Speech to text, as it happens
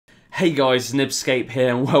Hey guys, Nibzscape here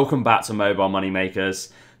and welcome back to Mobile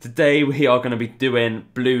Moneymakers. Today we are going to be doing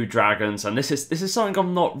blue dragons, and this is something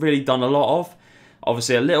I've not really done a lot of.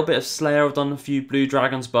 Obviously a little bit of Slayer, I've done a few blue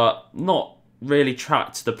dragons, but not really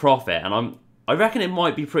tracked the profit, and I reckon it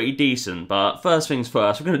might be pretty decent. But first things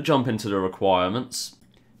first, we're going to jump into the requirements.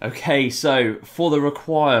 Okay, so for the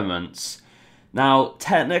requirements, now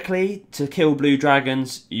technically to kill blue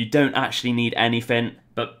dragons you don't actually need anything,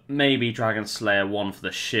 but maybe Dragon Slayer 1 for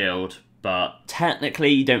the shield, but technically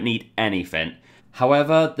you don't need anything.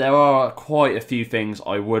 However, there are quite a few things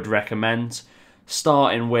I would recommend,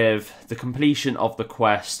 starting with the completion of the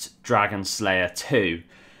quest Dragon Slayer 2.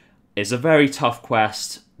 It's a very tough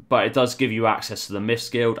quest, but it does give you access to the Myths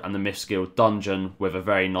Guild and the Myths Guild dungeon with a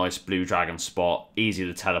very nice blue dragon spot, easy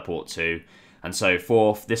to teleport to, and so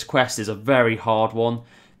forth. This quest is a very hard one.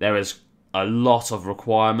 There is a lot of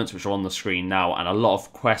requirements which are on the screen now, and a lot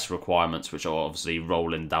of quest requirements which are obviously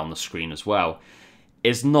rolling down the screen as well.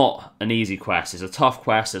 It's not an easy quest, it's a tough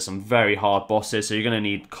quest, there's some very hard bosses, so you're going to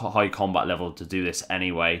need high combat level to do this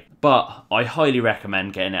anyway. But I highly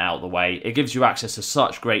recommend getting it out of the way. It gives you access to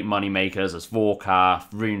such great money makers as Vorkath,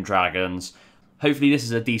 Rune Dragons. Hopefully this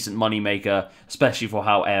is a decent money maker, especially for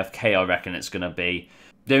how AFK I reckon it's going to be.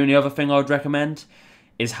 The only other thing I would recommend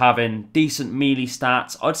is having decent melee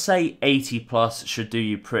stats. I'd say 80 plus should do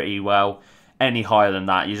you pretty well. Any higher than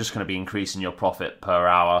that, you're just going to be increasing your profit per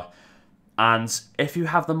hour. And if you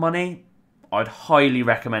have the money, I'd highly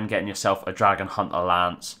recommend getting yourself a Dragon Hunter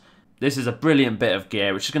Lance. This is a brilliant bit of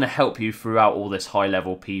gear which is going to help you throughout all this high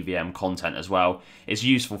level PVM content as well. It's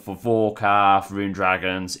useful for Vorkath, Rune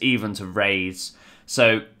Dragons, even to raids.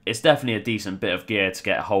 So it's definitely a decent bit of gear to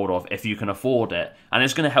get a hold of if you can afford it. And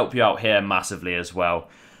it's going to help you out here massively as well.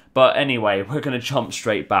 But anyway, we're going to jump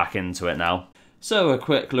straight back into it now. So a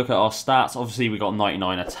quick look at our stats. Obviously we got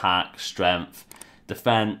 99 attack, strength,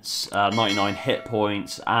 defense, 99 hit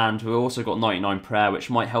points, and we've also got 99 prayer, which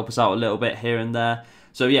might help us out a little bit here and there.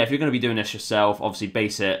 So yeah, if you're going to be doing this yourself, obviously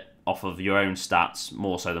base it off of your own stats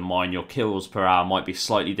more so than mine. Your kills per hour might be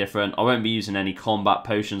slightly different. I won't be using any combat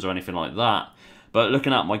potions or anything like that. But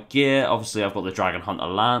looking at my gear, obviously I've got the Dragon Hunter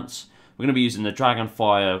Lance. We're going to be using the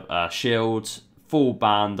Dragonfire shield, full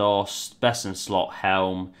Bandos, best in slot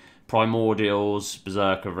helm, Primordials,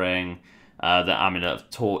 Berserker Ring, the Amulet of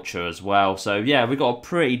Torture as well. So yeah, we've got a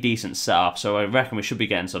pretty decent setup, so I reckon we should be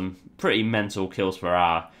getting some pretty mental kills per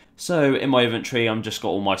hour. So in my inventory, I've just got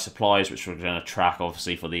all my supplies, which we're going to track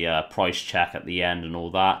obviously for the price check at the end and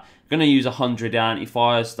all that. I'm going to use 100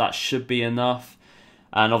 anti-fires, that should be enough.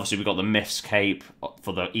 And obviously we've got the Nibzscape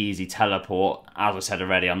for the easy teleport. As I said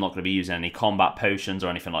already, I'm not going to be using any combat potions or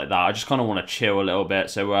anything like that. I just kind of want to chill a little bit.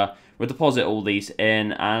 So we'll deposit all these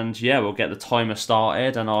in, and yeah, we'll get the timer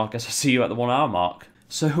started, and I guess I'll see you at the 1 hour mark.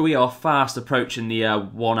 So we are fast approaching the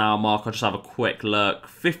 1 hour mark. I'll just have a quick look.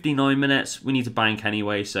 59 minutes. We need to bank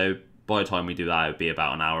anyway, so by the time we do that, it'll be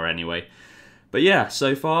about an hour anyway. But yeah,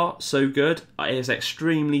 so far, so good. It's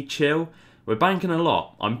extremely chill. We're banking a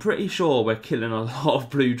lot. I'm pretty sure we're killing a lot of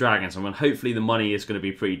blue dragons, and hopefully the money is going to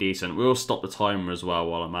be pretty decent. We'll stop the timer as well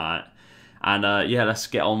while I'm at it. And yeah, let's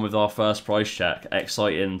get on with our first price check.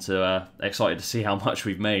 Excited to see how much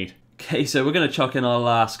we've made. Okay, so we're going to chuck in our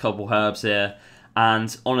last couple herbs here.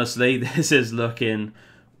 And honestly, this is looking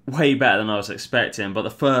way better than I was expecting. But the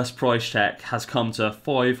first price check has come to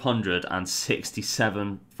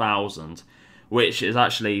 567,000. Which is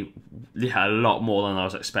actually a lot more than I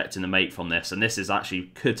was expecting to make from this. And this is actually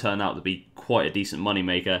could turn out to be quite a decent money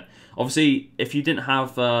maker. Obviously, if you didn't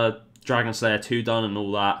have Dragon Slayer 2 done and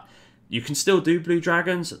all that, you can still do blue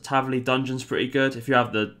dragons. Taverley Dungeon's pretty good. If you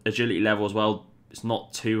have the agility level as well, it's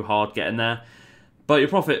not too hard getting there. But your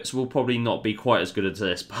profits will probably not be quite as good as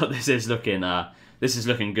this. But this is looking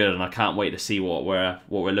good, and I can't wait to see what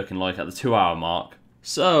we're looking like at the 2 hour mark.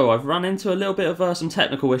 So, I've run into a little bit of some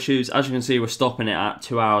technical issues. As you can see, we're stopping it at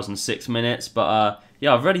 2 hours and 6 minutes. But,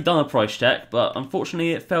 yeah, I've already done a price check, but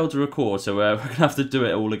unfortunately it failed to record, so we're going to have to do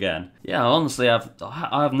it all again. Yeah, honestly, I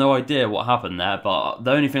have no idea what happened there, but the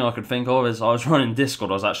only thing I could think of is I was running Discord.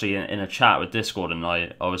 I was actually in a chat with Discord, and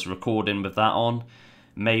I was recording with that on.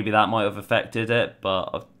 Maybe that might have affected it,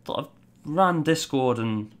 but I've ran Discord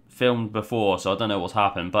and filmed before, so I don't know what's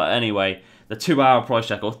happened. But anyway, the 2 hour price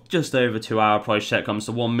check, or just over 2 hour price check, comes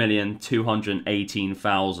to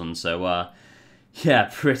 1,218,000. So yeah,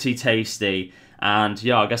 pretty tasty. And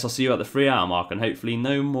yeah, I guess I'll see you at the 3 hour mark, and hopefully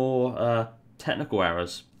no more technical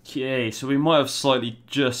errors. Okay, so we might have slightly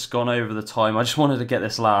just gone over the time. I just wanted to get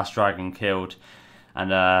this last dragon killed.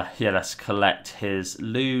 And yeah, let's collect his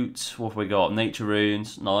loot. What have we got? Nature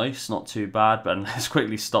runes, nice, not too bad. But let's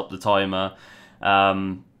quickly stop the timer.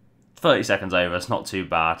 30 seconds over, it's not too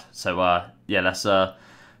bad. So yeah, let's go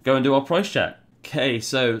and do our price check. Okay,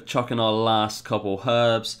 so chucking our last couple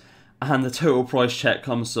herbs, and the total price check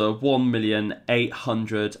comes to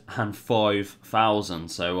 1,805,000.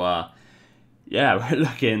 So yeah, we're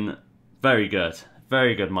looking very good.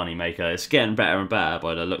 Very good money maker. It's getting better and better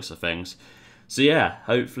by the looks of things. So yeah,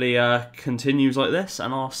 hopefully continues like this,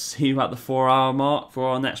 and I'll see you at the 4-hour mark for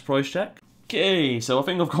our next price check. Okay, so I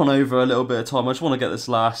think I've gone over a little bit of time. I just want to get this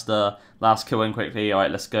last kill in quickly.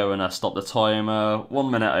 Alright, let's go and stop the timer.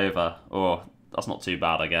 1 minute over. Oh, that's not too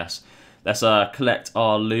bad, I guess. Let's collect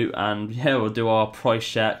our loot, and yeah, we'll do our price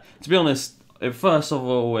check. To be honest, first of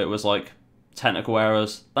all, it was like technical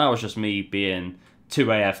errors. That was just me being too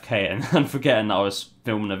AFK and forgetting that I was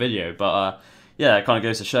filming a video. But yeah, it kind of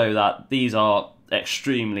goes to show that these are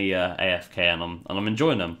extremely AFK, and I'm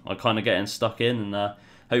enjoying them. I'm kind of getting stuck in, and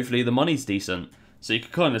hopefully the money's decent. So you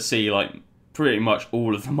can kind of see like pretty much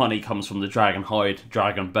all of the money comes from the dragon hide,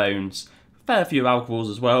 dragon bones, fair few alcohols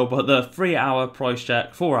as well. But the 4-hour price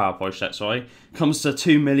check, sorry, comes to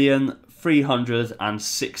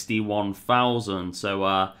 2,361,000.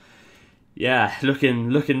 So yeah,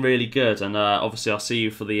 looking really good. And obviously I'll see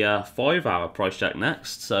you for the 5-hour price check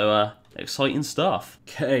next. So exciting stuff.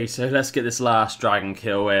 Okay, so let's get this last dragon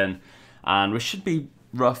kill in, and we should be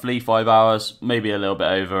roughly 5 hours, maybe a little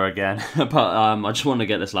bit over again. But I just want to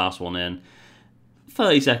get this last one in.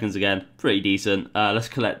 30 seconds again, pretty decent. Let's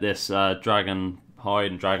collect this dragon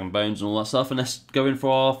hide and dragon bones and all that stuff, and let's go in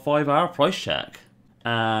for our 5-hour price check.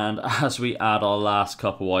 And as we add our last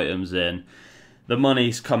couple items in, the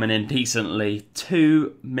money's coming in decently,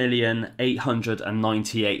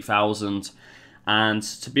 2,898,000. And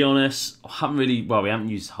to be honest, we haven't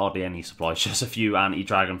used hardly any supplies, just a few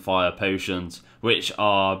anti-dragon fire potions, which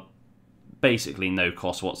are basically no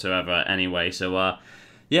cost whatsoever anyway. So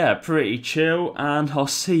yeah, pretty chill, and I'll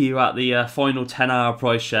see you at the final 10-hour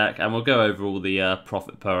price check, and we'll go over all the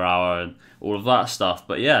profit per hour and all of that stuff.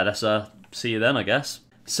 But yeah, let's see you then, I guess.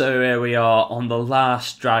 So here we are on the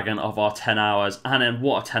last dragon of our 10 hours, and then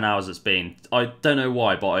what a 10 hours it's been. I don't know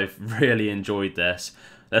why, but I've really enjoyed this.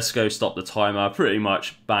 Let's go stop the timer. Pretty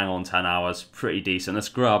much bang on 10 hours. Pretty decent. Let's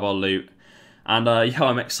grab our loot. And yeah,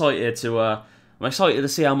 I'm excited to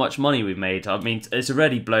see how much money we've made. I mean, it's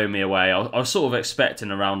already blown me away. I was sort of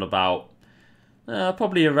expecting around about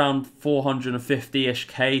probably around 450-ish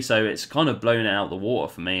K. So it's kind of blown it out the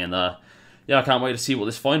water for me. And yeah, I can't wait to see what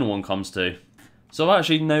this final one comes to. So I've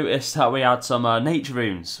actually noticed that we had some nature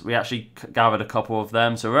runes. We actually gathered a couple of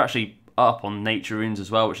them. So we're actually up on nature runes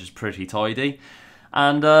as well, which is pretty tidy.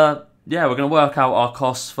 And yeah, we're going to work out our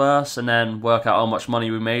costs first, and then work out how much money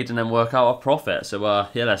we made, and then work out our profit. So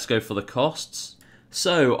yeah, let's go for the costs.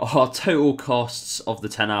 So our total costs of the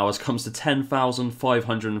 10 hours comes to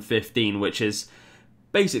 10,515, which is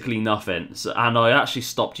basically nothing. So, and I actually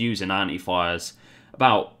stopped using anti-fires.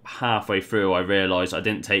 About halfway through, I realised I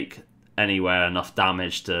didn't take anywhere enough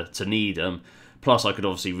damage to need them. Plus, I could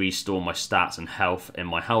obviously restore my stats and health in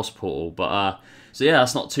my house portal. But so yeah,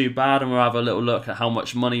 that's not too bad, and we'll have a little look at how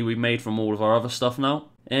much money we made from all of our other stuff now.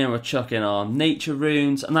 And we're chucking our nature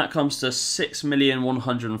runes, and that comes to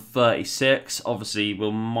 6,136,000. Obviously,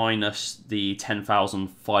 we'll minus the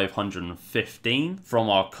 10,515 from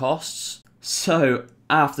our costs. So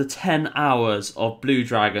after 10 hours of blue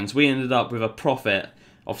dragons, we ended up with a profit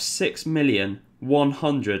of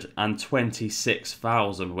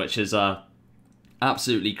 6,126,000, which is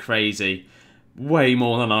absolutely crazy. Way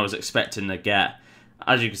more than I was expecting to get.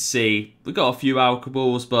 As you can see, we got a few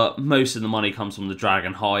alcohols, but most of the money comes from the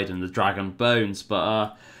dragon hide and the dragon bones.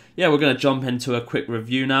 But yeah, we're going to jump into a quick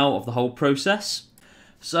review now of the whole process.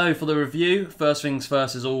 So for the review, first things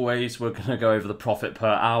first, as always, we're going to go over the profit per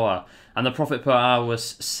hour. And the profit per hour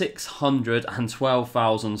was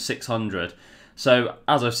 612,600. So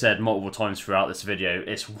as I've said multiple times throughout this video,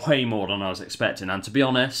 it's way more than I was expecting. And to be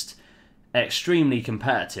honest, extremely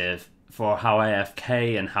competitive for how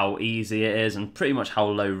AFK and how easy it is, and pretty much how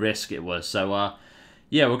low risk it was. So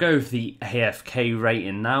yeah, we'll go with the AFK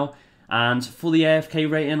rating now. And for the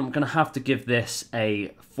AFK rating, I'm going to have to give this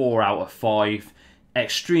a 4 out of 5.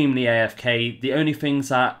 Extremely AFK. The only things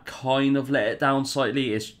that kind of let it down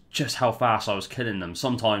slightly is just how fast I was killing them.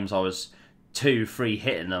 Sometimes I was 2-3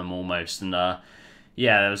 hitting them almost, and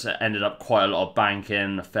yeah, ended up quite a lot of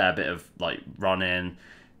banking, a fair bit of like running.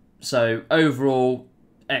 So overall,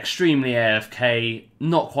 extremely AFK,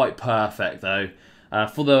 not quite perfect though.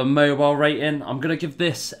 For the mobile rating, I'm going to give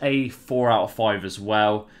this a 4 out of 5 as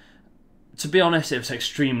well. To be honest, it was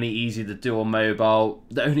extremely easy to do on mobile.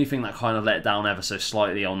 The only thing that kind of let down ever so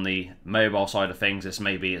slightly on the mobile side of things is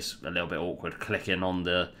maybe it's a little bit awkward clicking on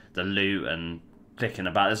the loot and clicking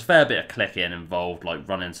about. There's a fair bit of clicking involved, like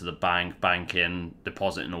running to the bank, banking,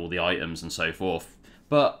 depositing all the items and so forth.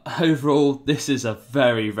 But overall, this is a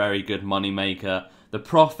very, very good money maker. The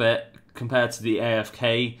profit compared to the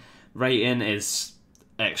AFK rating is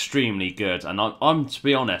extremely good, and I'm to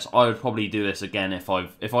be honest, I would probably do this again if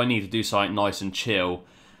I need to do something nice and chill.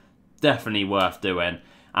 Definitely worth doing.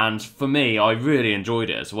 And for me, I really enjoyed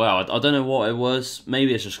it as well. I don't know what it was.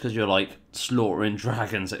 Maybe it's just because you're like slaughtering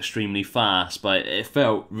dragons extremely fast, but it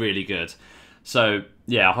felt really good. So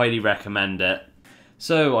yeah, I highly recommend it.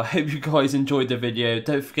 So I hope you guys enjoyed the video.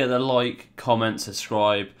 Don't forget to like, comment,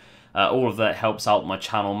 subscribe. All of that helps out my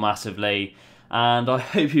channel massively. And I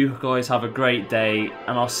hope you guys have a great day,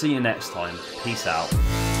 and I'll see you next time. Peace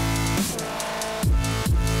out.